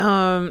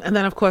And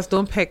then of course,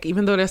 don't pick,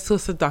 even though they're so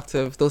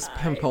seductive, those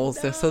pimples,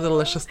 they're so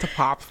delicious to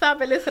pop.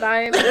 Stop it. Listen,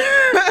 I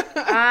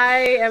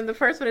am the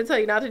first one to tell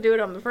you not to do it.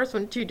 I'm the first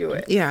one to do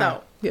it. Yeah.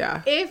 So,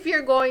 yeah. if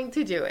you're going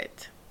to do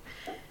it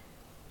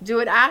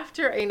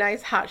after a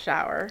nice hot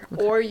shower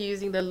or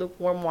using the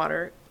lukewarm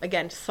water.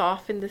 Again,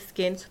 soften the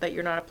skin so that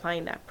you're not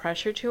applying that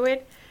pressure to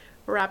it.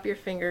 Wrap your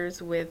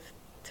fingers with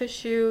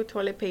tissue,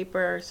 toilet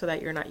paper, so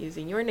that you're not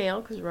using your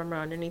nail, because remember,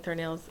 underneath our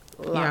nails,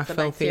 lots of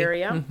filthy.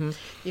 bacteria. Mm-hmm.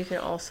 You can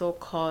also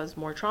cause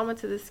more trauma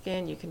to the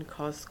skin. You can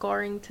cause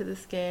scarring to the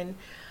skin.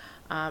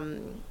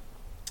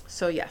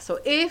 So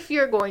if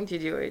you're going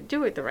to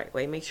do it the right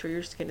way. Make sure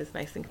your skin is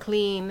nice and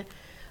clean.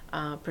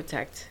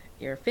 Protect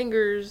your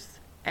fingers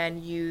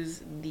and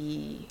use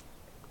the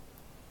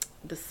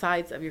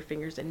sides of your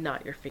fingers and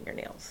not your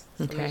fingernails.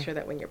 So make sure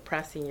that when you're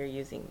pressing, you're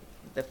using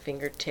the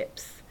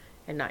fingertips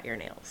and not your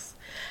nails.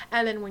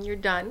 And then when you're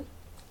done,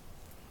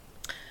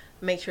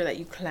 make sure that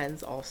you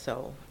cleanse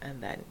also,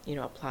 and then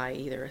apply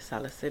either a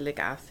salicylic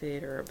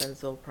acid or a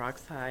benzoyl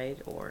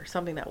peroxide or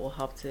something that will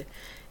help to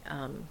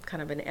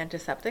kind of an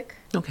antiseptic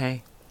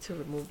to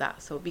remove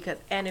that. So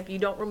and if you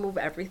don't remove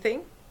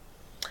everything,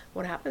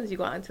 what happens, you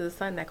go out into the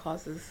sun, that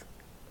causes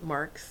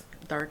marks,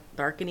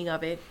 darkening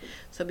of it.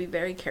 So be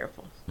very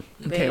careful.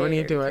 When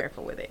you do it,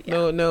 careful with it.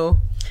 No.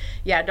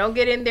 Yeah, don't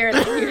get in there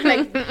and you're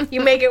like,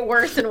 you make it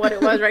worse than what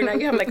it was right now.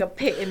 You have like a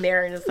pit in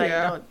there, and it's like,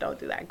 don't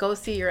do that. Go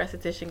see your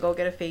esthetician. Go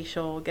get a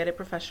facial. Get it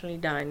professionally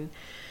done.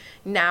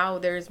 Now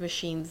there's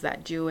machines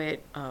that do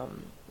it.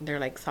 They're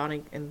like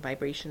sonic and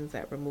vibrations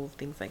that remove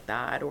things like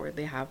that, or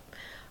they have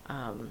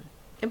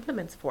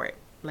implements for it,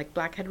 like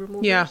blackhead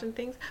removers and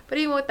things. But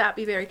even with that,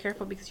 be very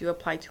careful, because you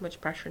apply too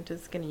much pressure into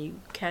the skin and you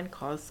can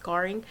cause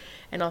scarring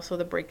and also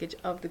the breakage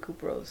of the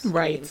cuperos.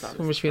 Right,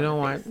 which we don't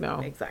want. No.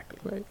 Exactly.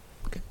 Right.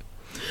 Okay.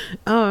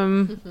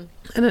 And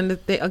then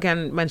they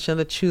again mentioned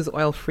the choose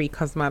oil-free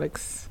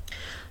cosmetics.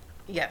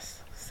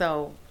 Yes.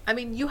 So, I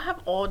mean, you have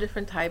all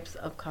different types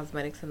of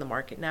cosmetics in the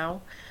market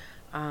now.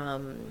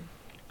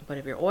 But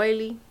if you're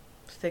oily,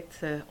 stick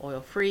to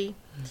oil-free.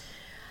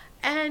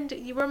 And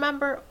you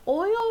remember,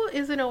 oil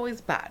isn't always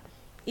bad,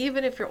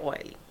 even if you're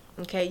oily.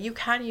 Okay, you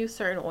can use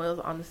certain oils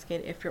on the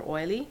skin if you're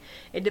oily.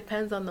 It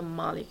depends on the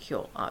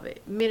molecule of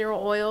it.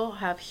 Mineral oil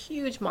have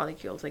huge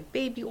molecules like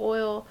baby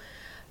oil,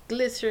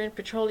 glycerin,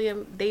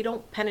 petroleum. They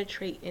don't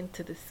penetrate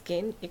into the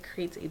skin. It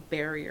creates a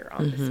barrier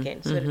on the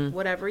skin. So that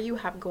whatever you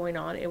have going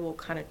on, it will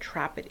kind of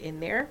trap it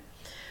in there.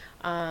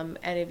 And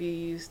if you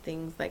use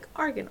things like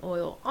argan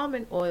oil,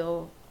 almond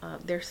oil,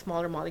 they're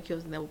smaller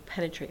molecules and they will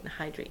penetrate and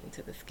hydrate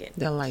into the skin.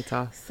 They're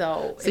lighter.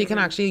 So you can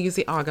actually use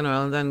the argan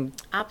oil and then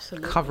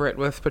cover it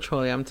with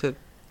petroleum to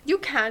you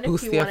can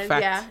boost if you the wanted.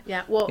 effect.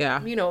 Yeah. Well,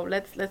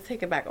 let's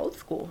take it back old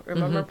school.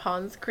 Remember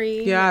Pond's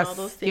cream and all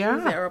those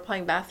things that were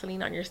applying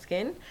Vaseline on your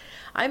skin?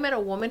 I met a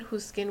woman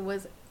whose skin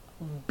was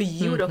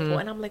beautiful,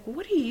 and I'm like,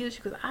 what do you use?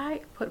 She goes,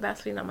 I put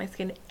Vaseline on my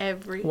skin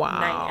every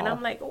night. And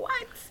I'm like,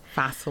 what?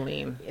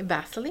 Vaseline,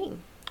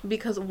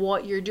 because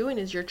what you're doing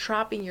is you're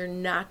trapping your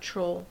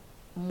natural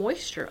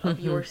moisture of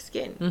your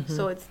skin.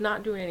 So it's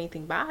not doing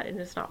anything bad, and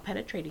it's not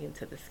penetrating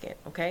into the skin.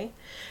 Okay,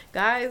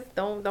 guys,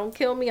 don't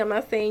kill me. I'm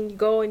not saying you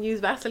go and use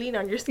Vaseline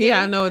on your skin.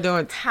 Yeah, no,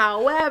 don't.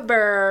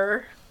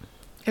 However,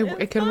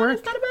 it can work.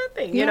 It's not a bad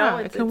thing.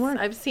 It can work.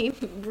 I've seen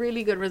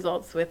really good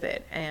results with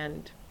it.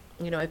 And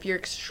if you're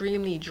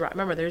extremely dry,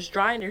 remember, there's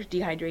dry and there's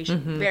dehydration.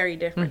 Very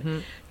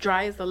different.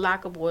 Dry is the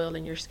lack of oil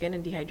in your skin,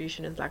 and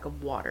dehydration is lack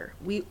of water.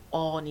 We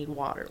all need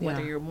water,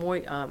 whether you're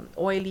more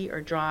oily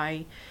or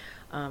dry,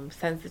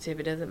 sensitive,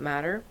 it doesn't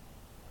matter.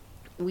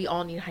 We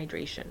all need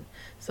hydration.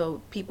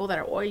 So people that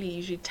are oily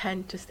usually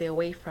tend to stay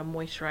away from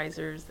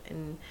moisturizers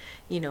and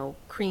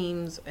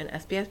creams and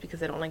SPF, because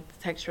they don't like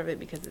the texture of it,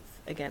 because it's,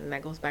 again,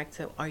 that goes back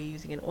to, are you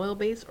using an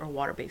oil-based or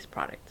water-based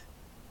product?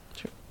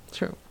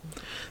 True.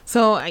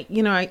 So I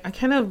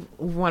kind of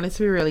wanted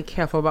to be really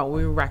careful about what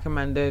we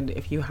recommended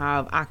if you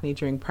have acne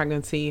during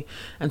pregnancy,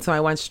 and so I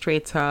went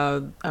straight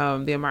to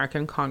the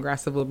American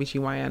Congress of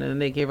OBGYN,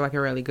 and they gave like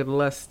a really good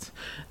list.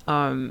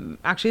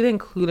 Actually, they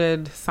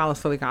included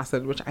salicylic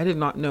acid, which I did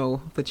not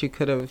know that you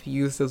could have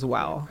used as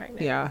well.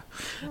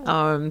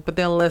 But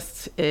their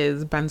list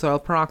is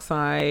benzoyl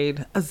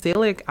peroxide,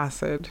 azelaic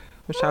acid,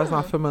 which I was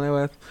not familiar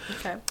with.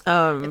 Okay.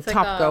 It's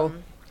topical.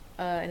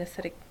 An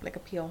acidic, like a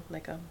peel,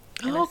 like a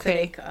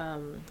acidic,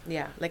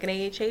 like an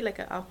AHA, like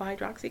an alpha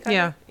hydroxy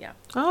kind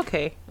of.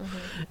 Okay.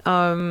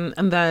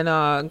 And then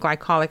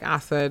glycolic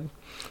acid.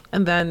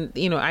 And then,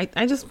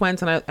 I just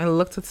went and I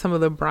looked at some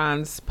of the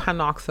brands,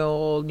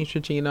 Panoxyl,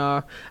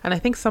 Neutrogena, and I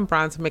think some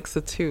brands mix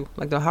it too.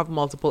 Like they'll have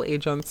multiple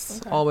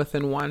agents all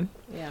within one.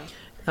 Yeah.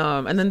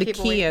 And then the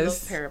key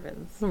is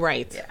parabens.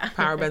 Right. Yeah.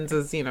 Parabens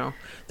is,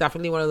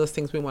 definitely one of those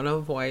things we want to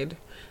avoid.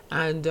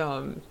 And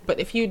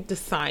but if you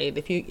decide,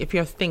 if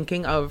you're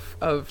thinking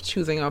of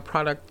choosing a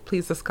product,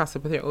 please discuss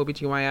it with your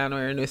OBGYN or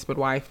your nurse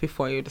midwife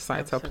before you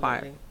decide to apply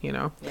it.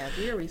 Yeah,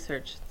 do your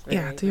research.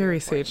 Do your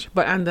research.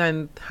 But and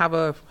then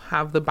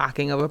have the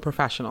backing of a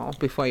professional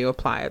before you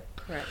apply it.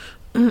 Correct.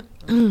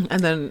 And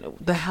then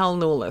the hell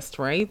no list,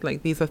 right?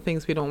 Like these are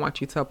things we don't want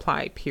you to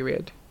apply,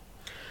 period.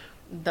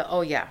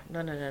 Oh yeah,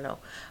 no.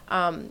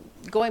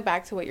 Going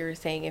back to what you were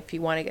saying, if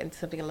you want to get into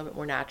something a little bit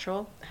more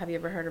natural, have you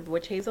ever heard of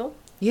witch hazel?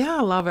 Yeah,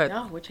 I love it.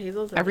 No, witch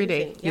hazel is Every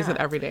day. amazing. Use it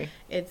Yeah. every day.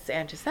 It's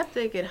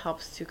antiseptic. It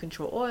helps to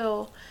control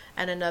oil.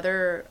 And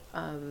another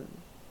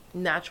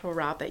natural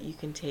route that you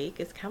can take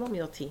is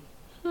chamomile tea.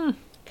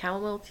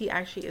 Chamomile tea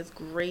actually is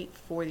great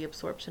for the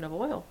absorption of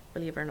oil,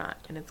 believe it or not,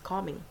 and it's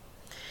calming.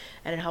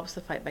 And it helps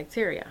to fight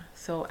bacteria.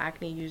 So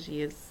acne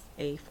usually is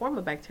a form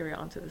of bacteria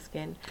onto the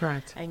skin.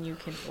 Correct. And you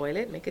can boil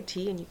it, make a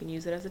tea, and you can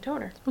use it as a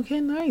toner. Okay,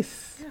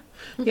 nice. Yeah.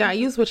 Yeah, I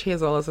use witch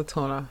hazel as a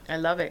toner. I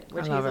love it.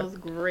 Witch love hazel is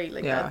great.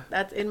 Like Yeah.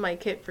 that's in my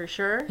kit for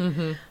sure.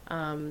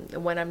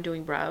 When I'm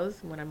doing brows,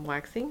 when I'm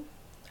waxing,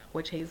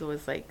 witch hazel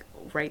is like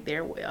right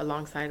there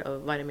alongside a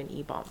vitamin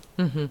E balm.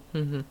 Those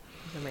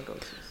are my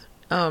go-tos.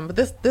 But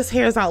this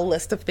here is our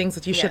list of things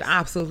that you should Yes.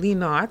 absolutely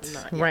not,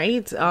 yeah.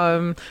 right?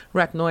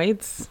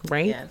 Retinoids,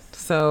 right? Yes.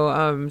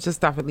 So just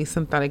definitely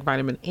synthetic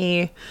vitamin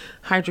A,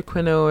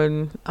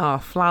 hydroquinone,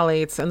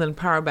 phthalates, and then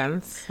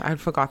parabens. I had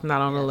forgotten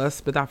that on the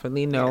list, but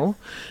definitely no.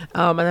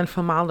 And then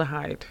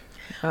formaldehyde.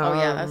 Oh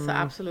yeah, that's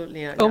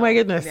absolutely oh my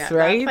goodness, yeah,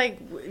 right?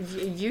 That's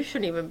like you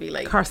shouldn't even be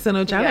like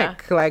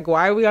Carcinogenic. Like,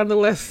 why are we on the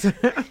list?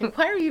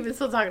 Why are you even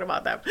still talking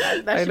about that?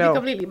 That should know. be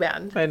completely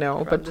banned. I know,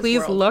 from but this please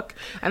world. look.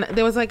 And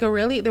there was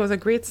a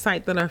great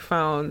site that I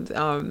found,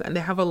 and they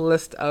have a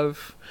list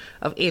of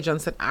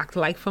agents that act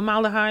like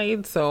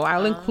formaldehyde. So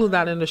I'll include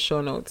that in the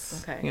show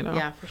notes. Okay. You know,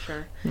 Yeah, for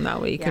sure. and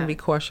that way you can Yeah. be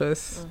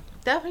cautious.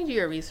 Definitely do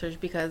your research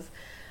because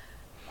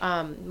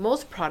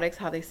most products,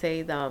 how they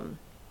say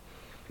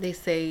they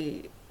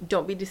say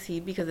don't be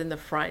deceived because in the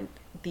front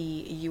the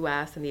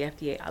US and the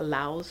FDA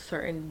allows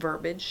certain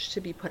verbiage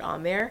to be put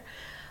on there.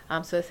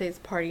 So it says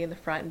party in the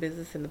front and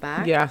business in the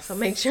back. Yes, So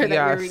make sure that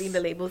you're yes. reading the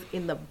labels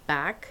in the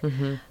back.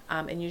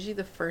 And usually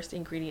the first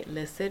ingredient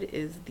listed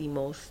is the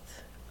most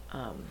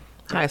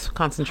Highest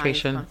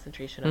concentration. highest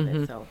concentration of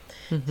it. So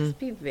just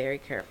be very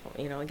careful.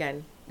 You know,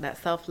 again, that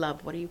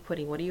self-love. What are you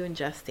putting? What are you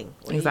ingesting?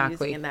 What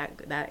Exactly. Are you using?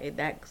 And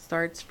that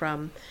starts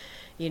from,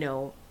 you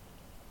know,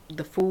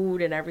 the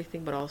food and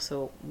everything, but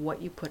also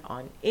what you put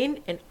in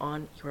and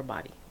on your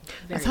body.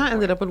 That's how I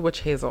ended up with witch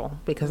hazel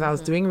because I was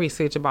doing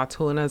research about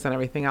toners and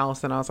everything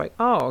else, and I was like,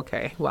 oh,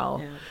 okay, well,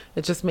 Yeah.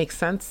 it just makes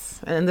sense.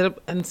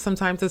 And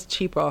sometimes it's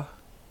cheaper.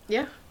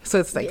 Yeah. So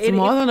it's like it's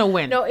more than a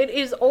win. No, it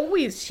is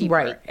always cheaper.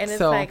 Right, And it's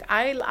so- like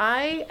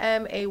I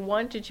am a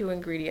 1 to 2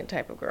 ingredient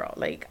type of girl.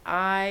 Like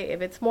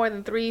if it's more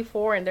than 3,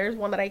 4, and there's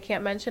one that I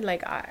can't mention,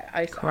 like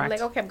I'm Correct.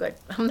 like, okay, I'm good.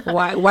 I'm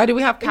not, Why do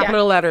we have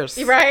capital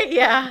letters? right?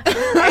 Yeah.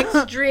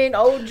 Extrin,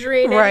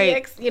 Odrin, Right.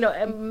 X,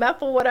 and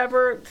methyl,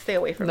 whatever. Stay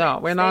away from it. No,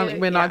 we're not.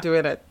 We're not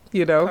doing it.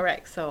 You know.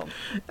 Correct. So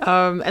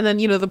And then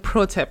the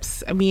pro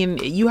tips. I mean,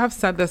 you have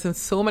said this in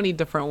so many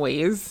different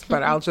ways,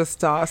 but I'll just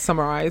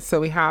summarize. So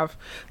we have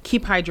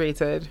keep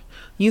hydrated.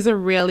 Use a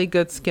really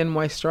good skin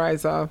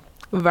moisturizer.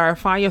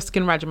 Verify your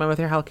skin regimen with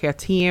your healthcare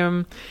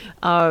team.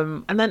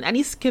 And then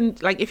any skin,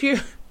 like if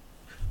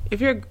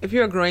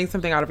you're growing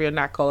something out of your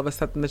neck all of a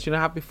sudden that you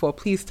didn't have before,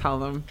 please tell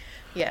them.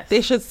 yes.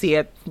 They should see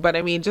it, but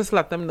I mean, just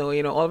let them know,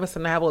 all of a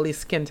sudden I have all these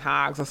skin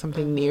tags or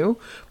something new.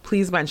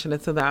 Please mention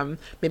it to them.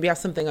 Maybe you have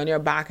something on your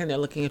back and they're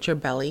looking at your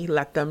belly.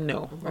 Let them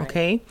know, Right.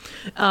 okay?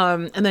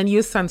 And then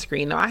use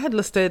sunscreen. Now, I had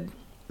listed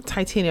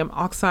titanium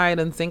oxide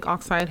and zinc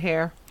oxide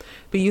here,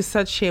 but you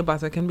said shea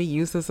butter can be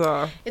used as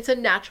a... It's a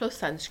natural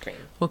sunscreen.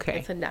 Okay.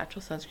 It's a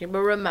natural sunscreen. But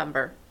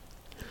remember,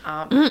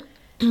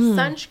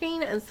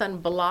 sunscreen and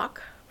sunblock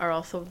are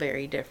also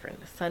very different.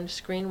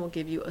 Sunscreen will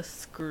give you a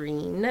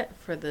screen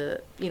for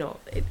the,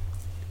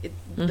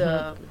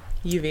 the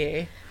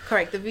UVA.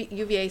 correct, the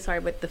UVA,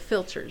 sorry, but the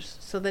filters.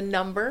 So the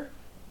number,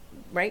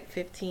 right?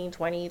 15,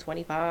 20,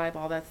 25,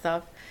 all that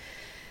stuff.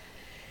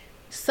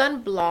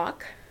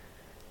 Sunblock,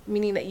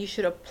 meaning that you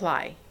should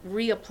reapply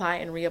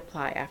and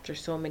reapply after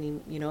so many,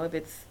 if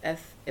it's a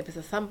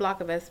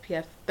sunblock of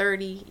SPF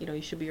 30,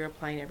 you should be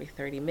reapplying every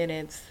 30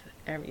 minutes.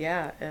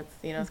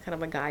 It's kind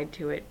of a guide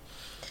to it.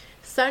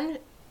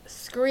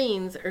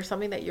 Sunscreens are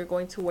something that you're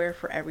going to wear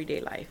for everyday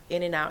life,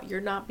 in and out.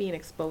 You're not being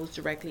exposed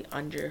directly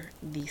under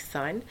the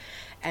sun,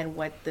 and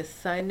what the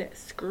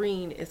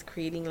sunscreen is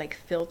creating like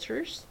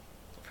filters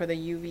for the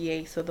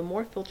UVA. So the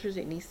more filters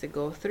it needs to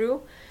go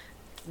through,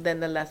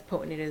 then the less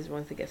potent it is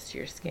once it gets to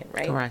your skin,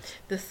 right? Correct.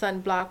 The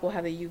sunblock will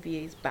have the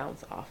UVAs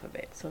bounce off of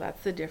it. So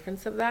that's the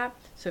difference of that.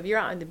 So if you're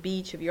out on the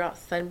beach, if you're out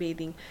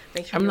sunbathing,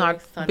 make sure I'm you're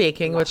not wearing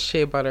baking with sunblock.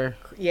 shea butter.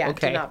 Yeah,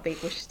 Okay. do not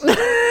bake with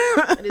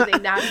it is a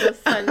natural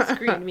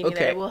sunscreen, meaning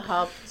that Okay. it will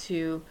help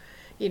to,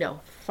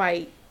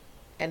 fight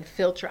and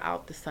filter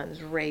out the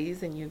sun's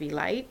rays and UV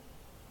light.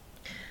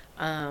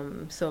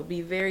 So be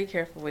very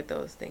careful with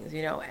those things,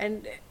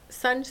 and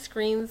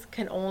sunscreens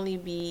can only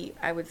be,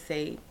 I would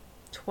say,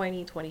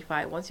 20,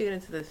 25. Once you get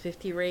into the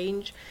 50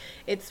 range,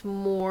 it's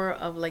more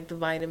of like the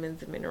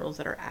vitamins and minerals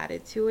that are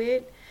added to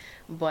it.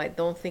 But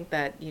don't think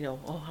that,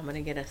 I'm going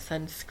to get a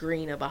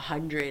sunscreen of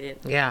 100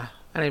 and Yeah,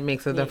 and it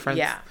makes a difference.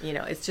 yeah,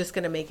 it's just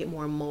going to make it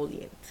more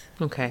emollient.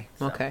 Okay,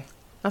 So. okay.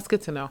 That's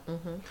good to know.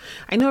 Mm-hmm.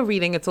 I know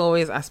reading, it's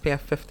always SPF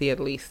 50 at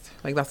least.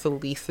 Like that's the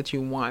least that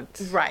you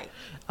want. Right.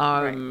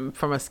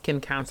 From a skin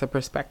cancer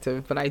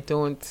perspective, but I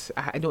don't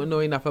know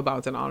enough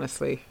about it,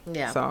 honestly.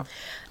 Yeah. So,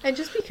 and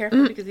just be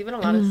careful because even a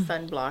lot of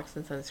sunblocks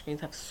and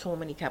sunscreens have so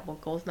many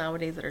chemicals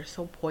nowadays that are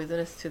so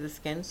poisonous to the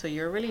skin. So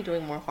you're really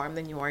doing more harm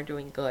than you are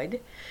doing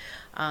good.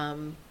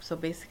 So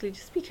basically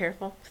just be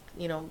careful.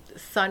 You know,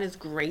 sun is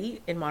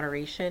great in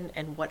moderation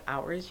and what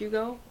hours you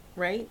go,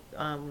 right?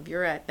 If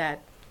you're at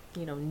that,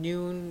 you know,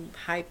 noon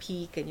high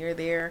peak and you're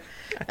there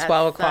at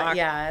 12 o'clock.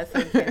 Yeah,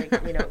 sun's gonna,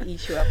 you know,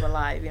 eat you up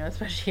alive, you know,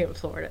 especially in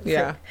Florida.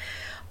 Yeah.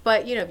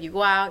 But, you know, if you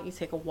go out, you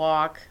take a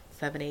walk,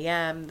 7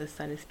 a.m., the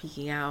sun is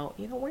peeking out,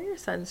 you know, wear your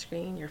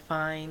sunscreen, you're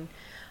fine.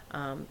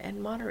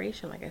 And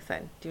moderation, like I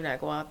said, do not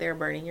go out there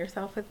burning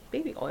yourself with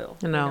baby oil.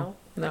 No.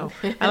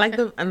 I like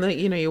the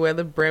you know, you wear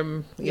the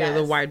brim, you know,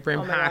 the wide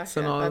brim hats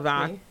and all of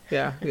that. Me.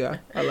 Yeah,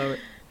 I love it.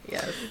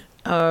 Yes.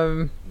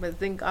 But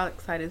zinc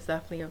oxide is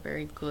definitely a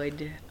very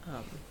good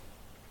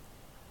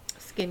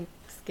skin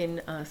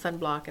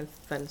sunblock and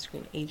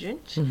sunscreen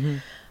agent. Mm-hmm.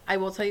 I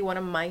will tell you one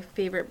of my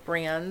favorite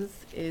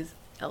brands is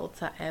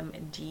Elta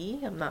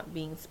MD. I'm not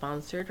being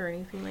sponsored or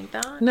anything like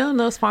that.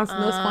 No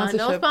sponsorship. No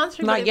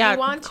sponsorship. Not yet.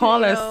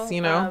 Call us,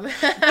 you know.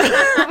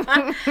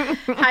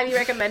 Highly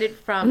recommended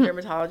from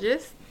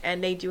dermatologists.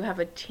 And they do have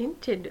a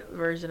tinted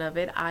version of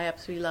it. I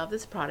absolutely love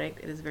this product.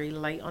 It is very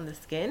light on the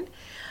skin.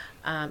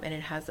 And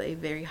it has a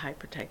very high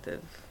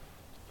protective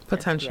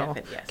potential.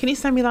 SPF, yes. Can you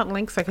send me that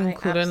link so I can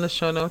include it in the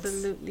show notes?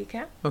 Absolutely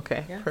can.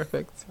 Okay, yes.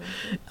 Perfect.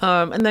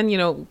 Mm-hmm. And then, you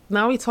know,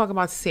 now we talk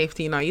about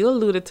safety. Now, you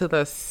alluded to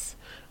this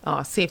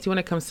safety when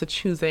it comes to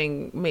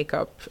choosing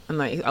makeup.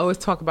 And I always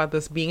talk about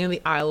this being in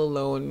the aisle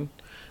alone,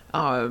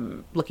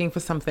 looking for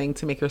something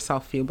to make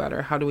yourself feel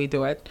better. How do we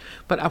do it?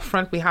 But up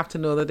front, we have to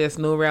know that there's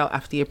no real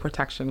FDA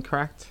protection,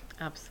 correct?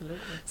 Absolutely.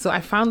 So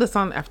I found this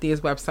on FDA's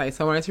website,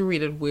 so I wanted to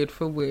read it word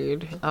for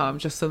word,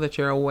 just so that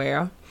you're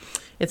aware.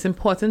 It's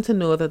important to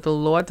know that the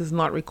law does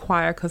not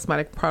require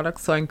cosmetic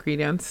products or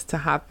ingredients to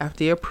have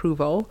FDA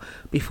approval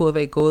before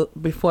they go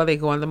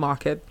on the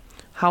market.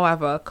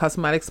 However,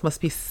 cosmetics must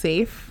be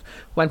safe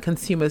when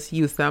consumers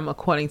use them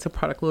according to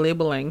product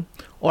labeling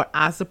or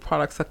as the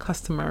products are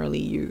customarily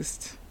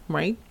used,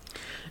 right?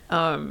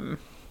 And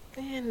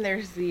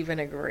there's even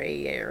a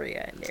gray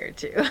area in there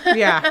too.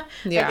 Yeah.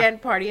 Again,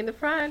 party in the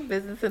front,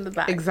 business in the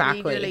back.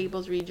 Exactly. Read your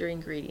labels, read your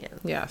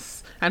ingredients.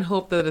 Yes. And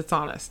hope that it's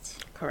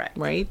honest. Correct.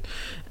 Right?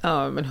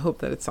 And hope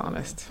that it's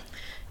honest.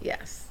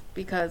 Yes.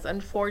 Because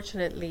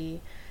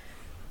unfortunately,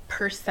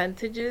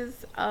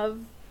 percentages of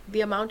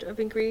the amount of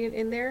ingredient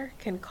in there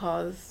can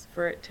cause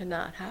for it to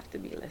not have to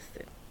be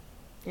listed.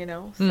 You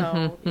know?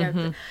 So,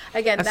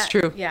 again, that's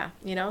true. Yeah.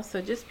 You know,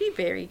 so just be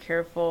very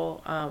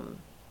careful.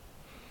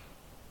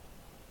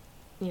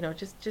 You know,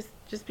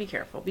 just be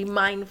careful. Be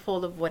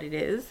mindful of what it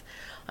is.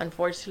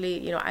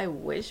 Unfortunately, you know, I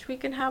wish we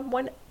can have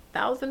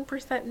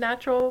 1000%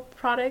 natural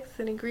products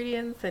and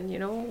ingredients. And, you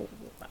know,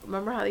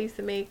 remember how they used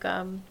to make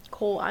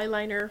kohl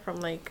eyeliner from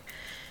like,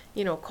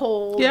 you know,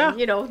 kohl, yeah. And,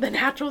 you know, the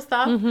natural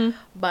stuff.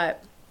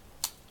 But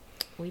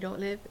we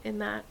don't live in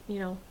that, you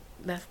know,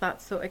 that's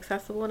not so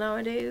accessible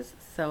nowadays.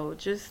 So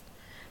just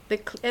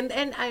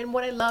and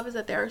what I love is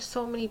that there are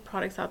so many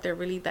products out there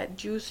really that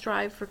do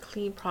strive for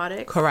clean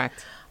products.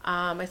 Correct.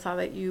 I saw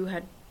that you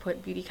had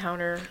put Beauty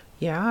Counter.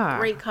 Yeah.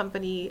 Great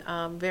company,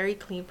 very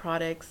clean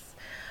products.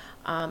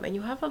 And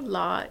you have a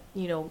lot,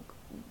 you know,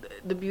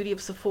 the beauty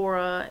of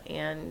Sephora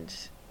and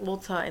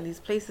Ulta and these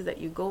places that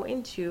you go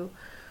into,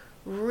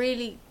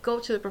 really go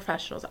to the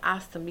professionals,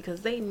 ask them because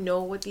they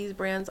know what these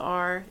brands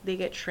are. They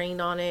get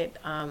trained on it,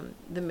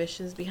 the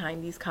missions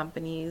behind these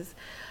companies.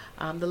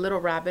 The little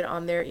rabbit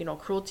on there, you know,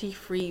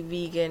 cruelty-free,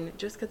 vegan.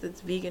 Just because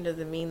it's vegan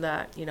doesn't mean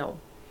that, you know,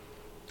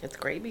 it's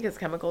great because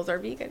chemicals are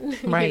vegan.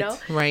 Right, you know?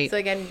 right. So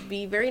again,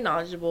 be very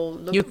knowledgeable.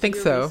 Look You'd think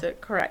so.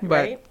 Research. Correct, but...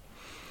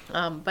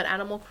 right? But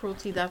animal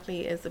cruelty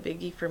definitely is a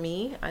biggie for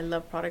me. I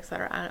love products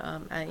that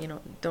are, you know,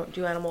 don't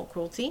do animal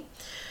cruelty.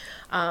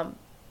 And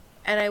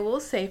I will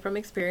say from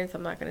experience,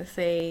 I'm not going to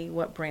say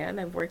what brand.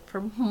 I've worked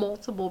for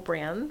multiple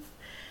brands.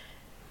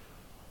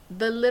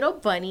 The little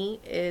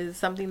bunny is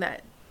something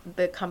that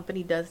the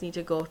company does need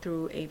to go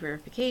through a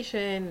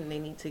verification, and they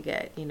need to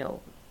get, you know,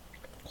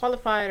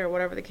 qualified or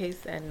whatever the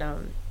case, and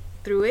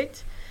through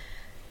it.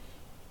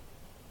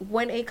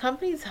 When a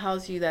company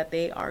tells you that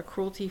they are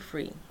cruelty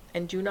free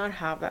and do not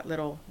have that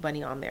little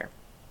bunny on there,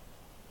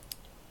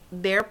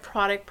 their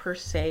product per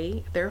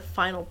se, their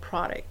final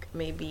product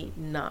may be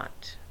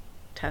not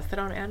tested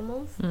on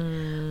animals,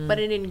 but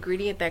an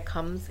ingredient that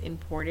comes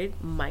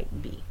imported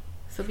might be.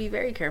 So be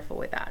very careful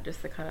with that.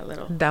 Just the kind of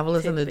little devil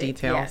is in the tidbit.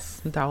 details.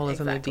 Yes, Devil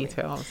is exactly. in the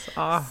details.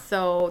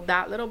 So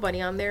that little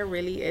bunny on there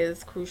really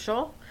is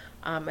crucial.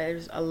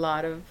 There's a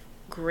lot of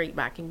great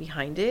backing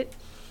behind it.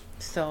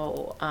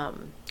 So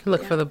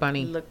look for the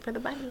bunny. Look for the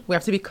bunny. We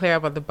have to be clear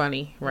about the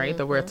bunny, right?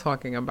 That we're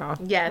talking about.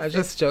 Yes. I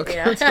just joking.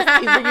 Yeah. Just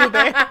teasing you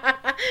there.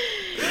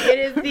 It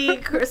is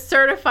the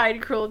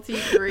certified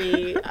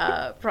cruelty-free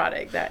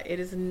product. That it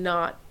is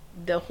not,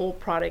 the whole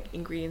product,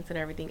 ingredients and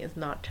everything is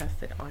not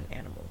tested on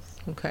animals.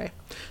 Okay.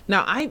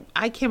 Now,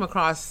 I came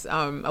across a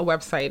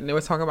website and they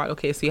were talking about,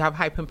 okay, so you have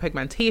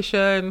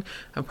hyperpigmentation,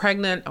 I'm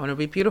pregnant, I want to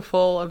be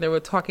beautiful. And they were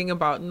talking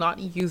about not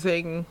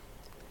using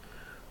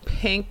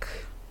pink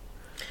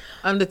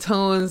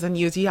undertones and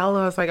use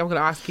yellow. It's like, I'm going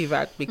to ask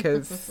Yvette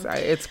because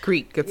it's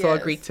Greek. It's all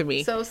Yes. Greek to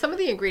me. So some of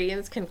the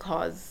ingredients can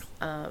cause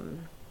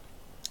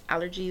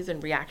allergies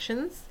and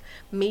reactions.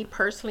 Me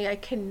personally, I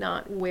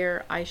cannot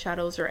wear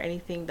eyeshadows or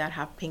anything that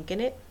have pink in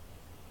it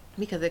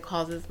because it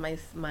causes my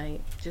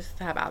just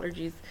to have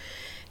allergies.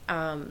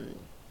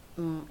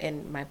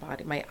 In my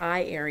body, my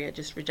eye area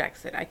just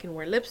rejects it. I can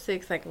wear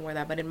lipsticks, I can wear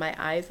that, but in my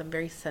eyes, I'm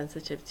very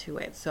sensitive to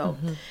it. So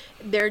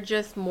they're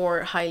just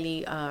more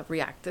highly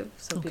reactive.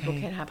 So people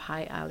Okay. can have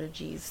high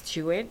allergies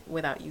to it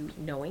without you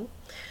knowing.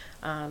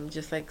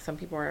 Just like some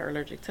people are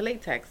allergic to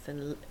latex,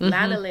 and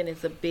lanolin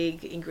is a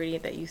big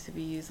ingredient that used to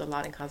be used a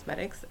lot in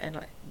cosmetics, and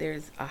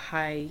there's a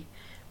high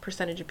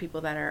percentage of people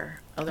that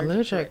are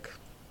allergic.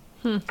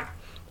 to it.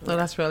 Well,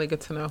 that's really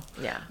good to know.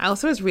 Yeah. I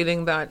also was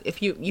reading that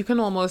if you can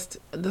almost,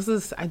 I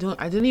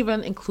didn't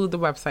even include the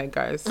website,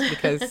 guys,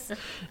 because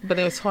but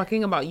they was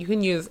talking about you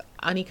can use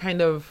any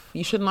kind of,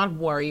 you should not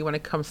worry when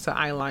it comes to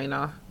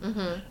eyeliner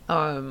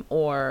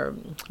or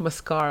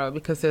mascara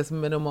because there's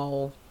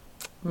minimal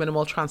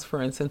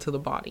transference into the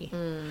body.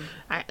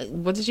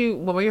 What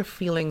were your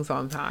feelings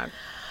on that?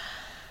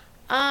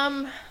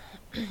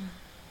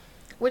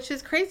 Which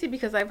is crazy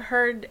because I've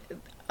heard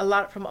a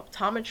lot from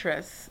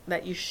optometrists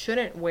that you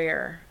shouldn't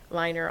wear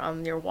liner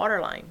on your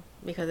waterline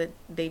because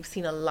they've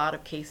seen a lot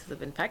of cases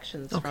of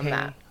infections from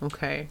that.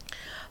 Okay.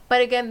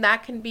 But again,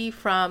 that can be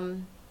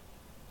from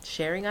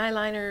sharing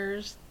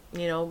eyeliners,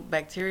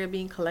 bacteria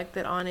being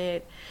collected on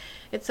it.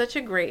 It's such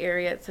a gray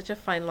area. It's such a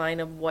fine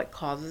line of what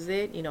causes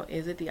it.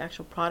 Is it the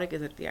actual product?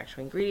 Is it the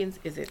actual ingredients?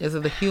 Is it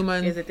the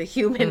human? Is it the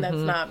human that's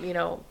not,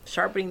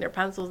 sharpening their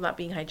pencils, not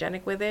being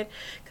hygienic with it?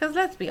 Because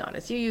let's be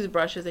honest, you use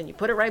brushes and you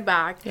put it right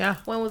back. Yeah.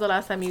 When was the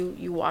last time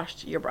you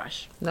washed your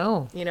brush?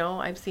 No.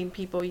 I've seen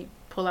people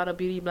pull out a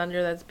beauty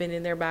blender that's been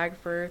in their bag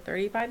for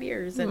 35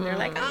 years and they're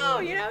like,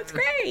 oh, it's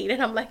great.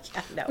 And I'm like,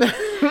 yeah,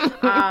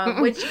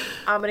 no. Which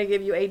I'm going to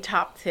give you a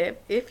top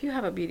tip. If you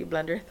have a beauty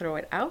blender, throw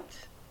it out.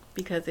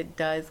 Because it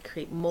does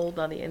create mold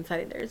on the inside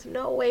and there's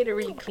no way to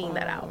really clean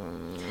that out.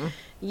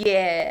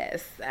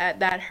 Yes,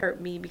 that hurt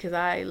me because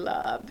I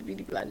love the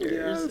beauty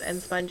blenders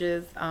and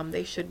sponges.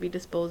 They should be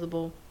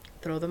disposable.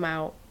 Throw them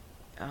out.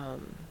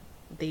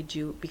 They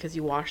do, because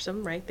you wash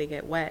them, right? They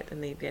get wet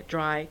and they get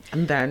dry.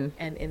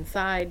 And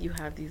inside you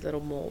have these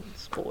little mold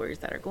spores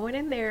that are going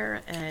in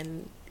there,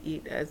 and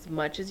eat as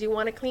much as you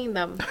want to clean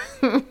them.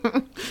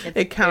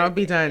 It cannot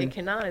be done. It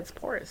cannot. It's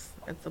porous.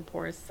 It's a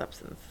porous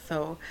substance.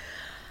 So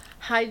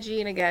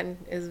hygiene, again,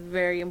 is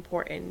very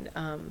important.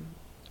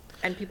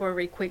 And people are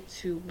very quick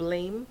to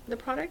blame the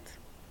product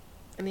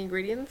and the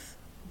ingredients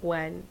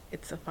when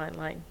it's a fine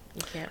line.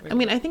 You can't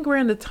really... I think we're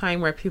in the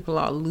time where people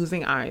are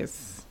losing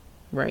eyes,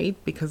 right?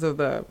 Because of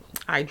the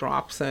eye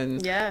drops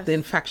and the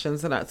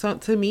infections and that. So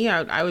to me,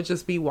 I would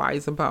just be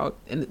wise about,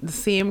 and the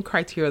same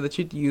criteria that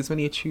you'd use when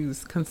you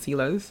choose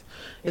concealers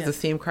is the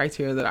same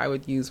criteria that I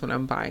would use when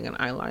I'm buying an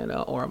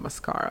eyeliner or a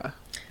mascara.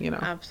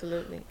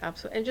 Absolutely.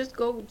 And just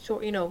go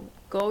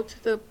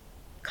to the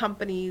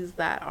companies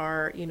that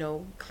are,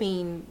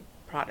 clean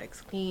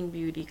products, clean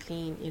beauty,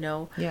 clean,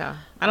 Yeah.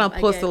 And I'll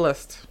post the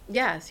list.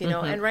 Yes,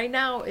 and right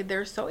now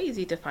they're so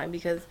easy to find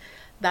because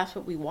that's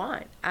what we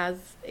want. As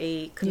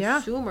a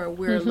consumer,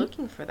 we're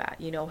looking for that,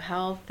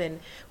 health,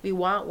 and we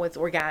want what's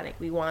organic.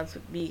 We want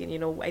what's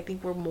vegan. I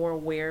think we're more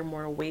aware,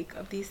 more awake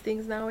of these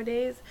things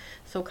nowadays.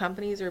 So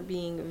companies are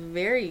being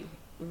very,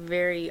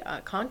 very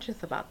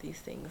conscious about these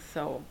things.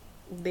 So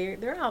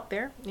they're out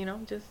there,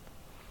 just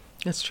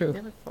it's true.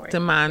 look for it,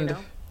 demand.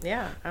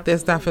 Yeah, absolutely.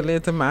 There's definitely a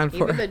demand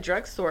for even the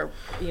drugstore,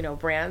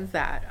 brands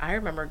that I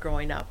remember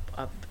growing up.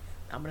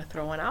 I'm gonna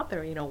throw one out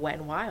there. Wet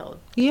and Wild.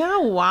 Yeah,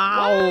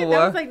 wow. What?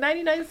 That was like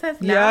 99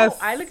 cents. Now Yes.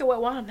 I look at Wet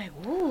and Wild. I'm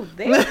like, ooh,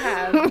 they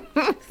have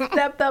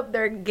stepped up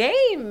their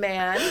game,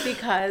 man.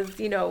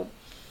 Because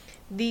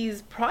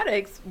these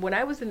products, when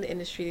I was in the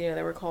industry,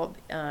 they were called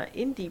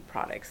indie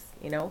products.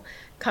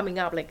 Coming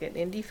out like an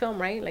indie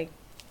film, right? Like,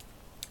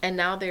 and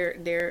now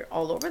they're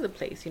all over the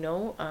place.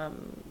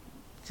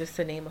 Just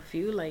to name a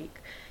few,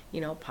 like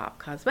Pop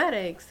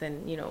Cosmetics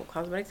and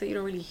cosmetics that you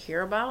don't really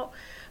hear about,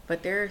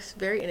 but they're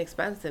very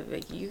inexpensive.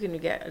 Like, you can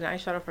get an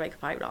eyeshadow for like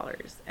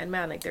 $5, and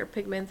man, like, their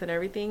pigments and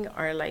everything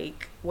are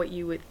like what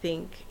you would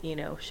think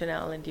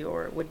Chanel and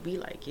Dior would be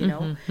like,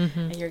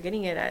 and you're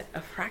getting it at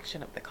a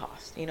fraction of the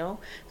cost.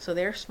 So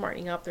they're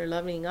smartening up, they're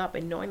leveling up,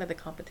 and knowing that the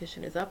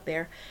competition is up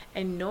there,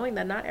 and knowing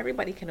that not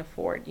everybody can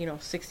afford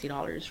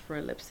 $60 for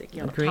a lipstick.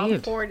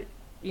 Tom Ford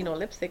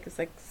lipstick is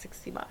like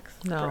 $60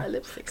 for a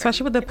lipstick.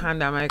 Especially with the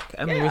pandemic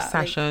and the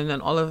recession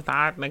and all of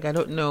that. Like, I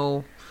don't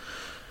know.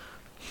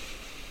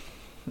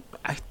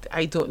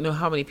 I don't know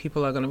how many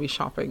people are going to be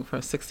shopping for a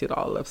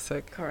 $60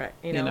 lipstick.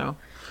 Correct. You know,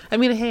 I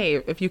mean, hey,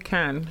 if you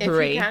can, if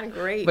hooray. you can,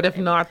 great. But if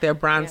not, there are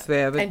brands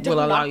there that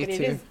will allow you to.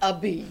 It is a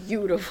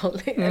beautiful.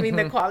 I mean,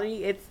 the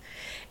quality,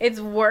 it's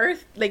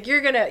worth, like,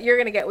 you're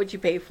gonna get what you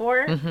pay for.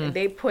 And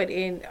they put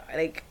in,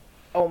 like,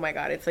 oh my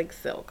God, it's like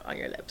silk on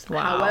your lips.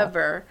 Wow.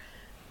 However,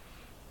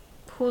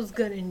 who's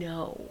gonna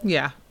know?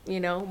 Yeah.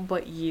 You know,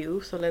 but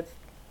you. So let's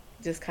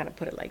just kind of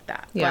put it like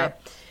that. Yeah.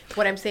 But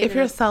what I'm saying, if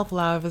your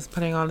self-love is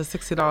putting on the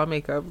 $60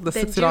 makeup, the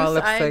 $60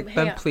 lipstick,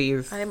 then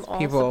please, I'm all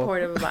people.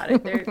 supportive about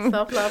it. Their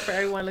self-love for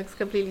everyone looks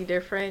completely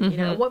different. You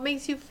know, what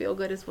makes you feel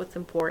good is what's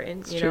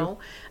important. It's you true. know,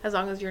 as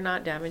long as you're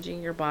not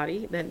damaging your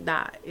body, then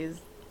that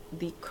is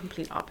the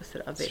complete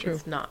opposite of it.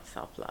 It's not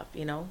self-love,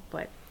 you know.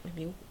 But if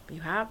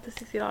you have the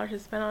 $60 to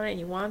spend on it and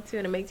you want to,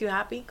 and it makes you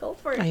happy, go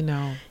for it. I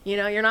know. You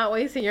know, you're not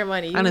wasting your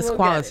money. And it's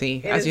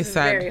quality, as you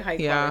said. Very high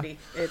quality.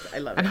 I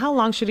love it. And how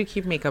long should you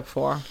keep makeup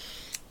for?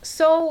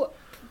 So,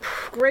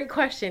 great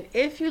question.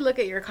 If you look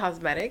at your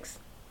cosmetics,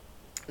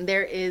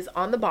 there is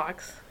on the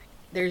box,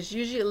 there's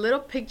usually a little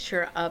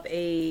picture of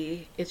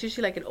it's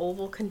usually like an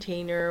oval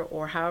container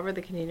or however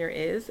the container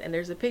is, and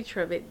there's a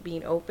picture of it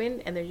being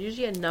opened, and there's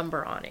usually a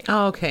number on it.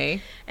 Oh,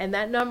 okay. And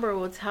that number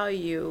will tell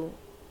you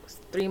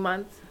 3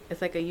 months.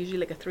 It's like usually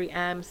like a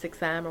 3M,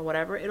 6M, or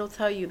whatever. It'll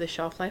tell you the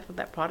shelf life of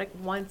that product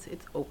once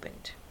it's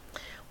opened.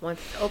 Once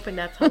it's open,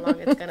 that's how long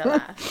it's gonna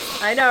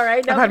last. I know,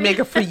 right? I've had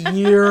makeup for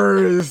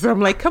years. I'm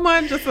like, come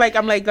on, just like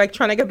I'm like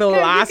trying to get the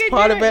last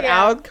part of it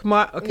out. Come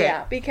on, okay.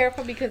 Yeah, be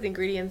careful because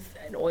ingredients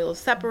and oils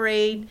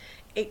separate.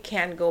 It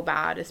can go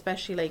bad,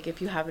 especially like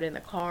if you have it in the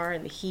car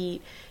and the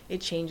heat.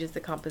 It changes the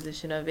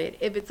composition of it.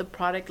 If it's a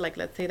product like,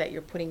 let's say that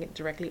you're putting it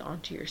directly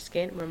onto your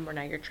skin. Remember,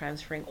 now you're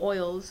transferring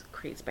oils,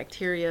 creates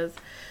bacterias.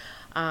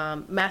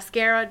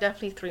 Mascara,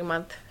 definitely 3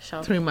 month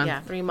shelf. 3 months. Yeah,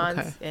 3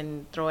 months,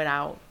 and throw it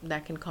out.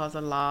 That can cause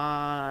a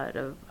lot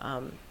of,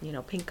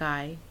 pink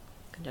eye,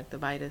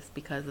 conjunctivitis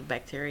because of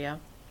bacteria.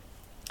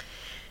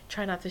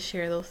 Try not to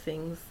share those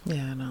things.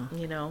 Yeah, I know.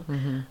 You know,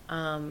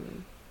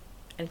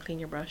 and clean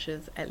your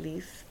brushes at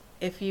least.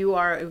 If you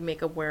are a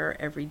makeup wearer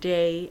every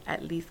day,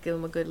 at least give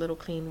them a good little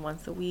clean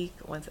once a week,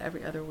 once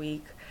every other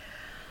week.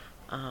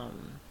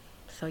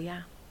 So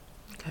yeah.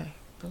 Okay.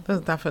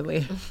 That's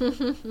definitely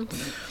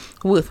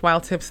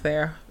worthwhile tips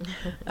there.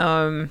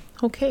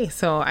 Okay,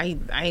 so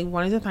I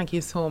wanted to thank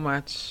you so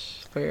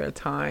much for your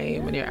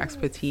time and your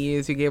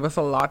expertise. You gave us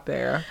a lot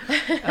there.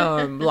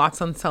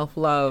 Lots on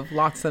self-love,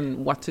 lots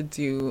on what to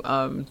do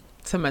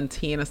to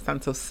maintain a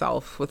sense of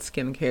self with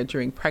skincare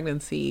during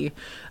pregnancy,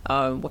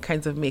 what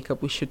kinds of makeup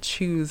we should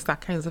choose,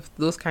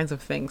 those kinds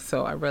of things.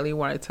 So I really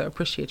wanted to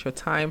appreciate your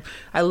time.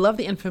 I love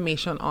the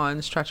information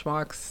on stretch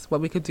marks,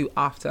 what we could do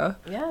after.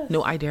 Yes.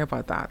 No idea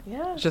about that.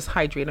 Yeah. Just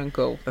hydrate and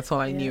go. That's all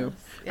I knew.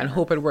 Yeah. And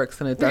hope it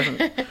works, and it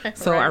doesn't.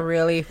 So Right. I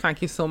really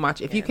thank you so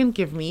much. If you can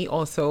give me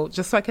also,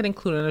 just so I can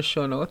include in the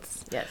show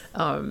notes. Yes.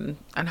 And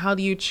how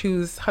do you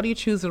choose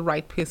the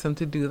right person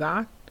to do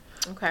that?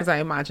 Okay. Because I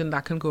imagine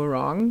that can go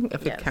wrong.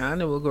 If it can,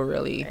 it will go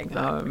really.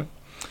 Exactly.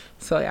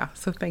 So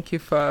thank you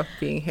for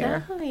being here.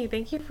 Definitely.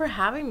 Thank you for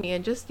having me.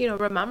 And just,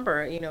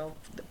 remember,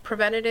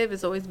 preventative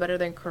is always better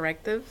than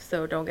corrective.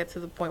 So don't get to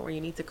the point where you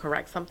need to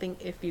correct something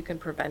if you can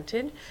prevent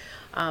it.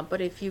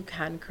 But if you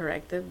can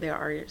corrective, there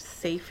are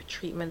safe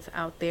treatments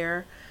out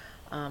there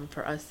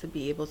for us to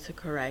be able to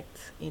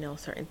correct,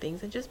 certain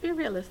things, and just be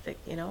realistic,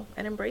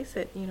 and embrace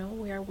it.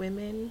 We are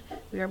women,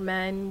 we are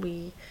men,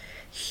 we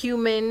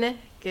human,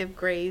 give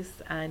grace,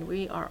 and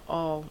we are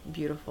all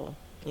beautiful,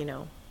 In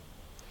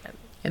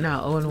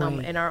our own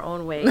way. In our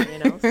own way,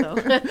 so.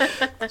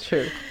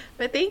 True.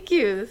 But thank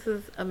you. This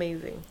is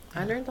amazing.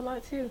 I learned a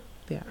lot too.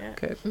 Yeah.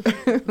 Good.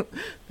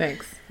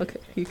 Thanks. Okay.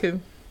 You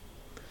can.